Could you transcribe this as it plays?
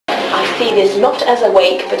see this not as a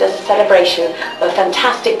wake, but as a celebration of a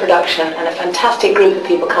fantastic production and a fantastic group of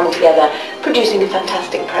people coming together, producing a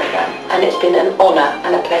fantastic programme. And it's been an honour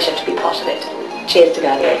and a pleasure to be part of it. Cheers to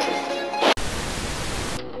Gladiators.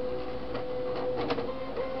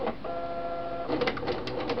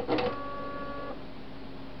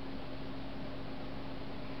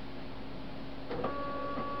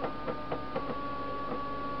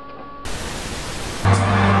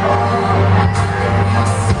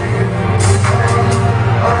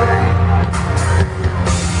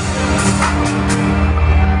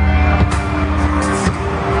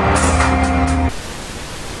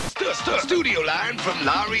 Studio line from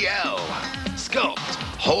L'Oreal. Sculpt,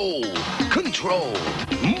 hold, control,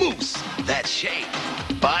 mousse, that's shape.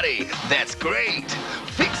 Body, that's great.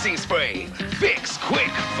 Fixing spray, fix quick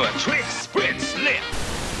for tricks, sprint, slip.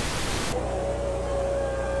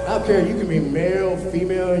 I don't care, you can be male,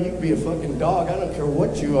 female, you can be a fucking dog. I don't care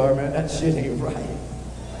what you are, man. That shit ain't right.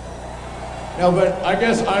 No, but I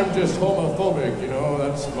guess I'm just homophobic, you know,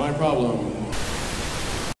 that's my problem.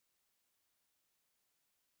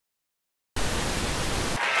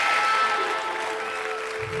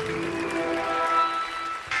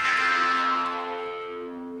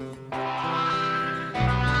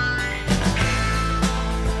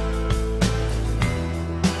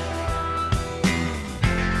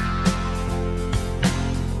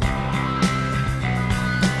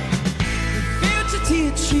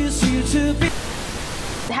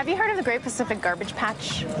 Have you heard of the Great Pacific Garbage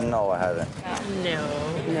Patch? No, I haven't.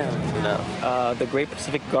 No. The Great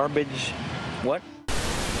Pacific Garbage... what?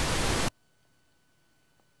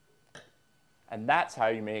 And that's how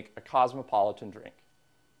you make a cosmopolitan drink.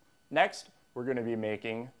 Next, we're going to be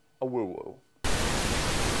making a woo-woo.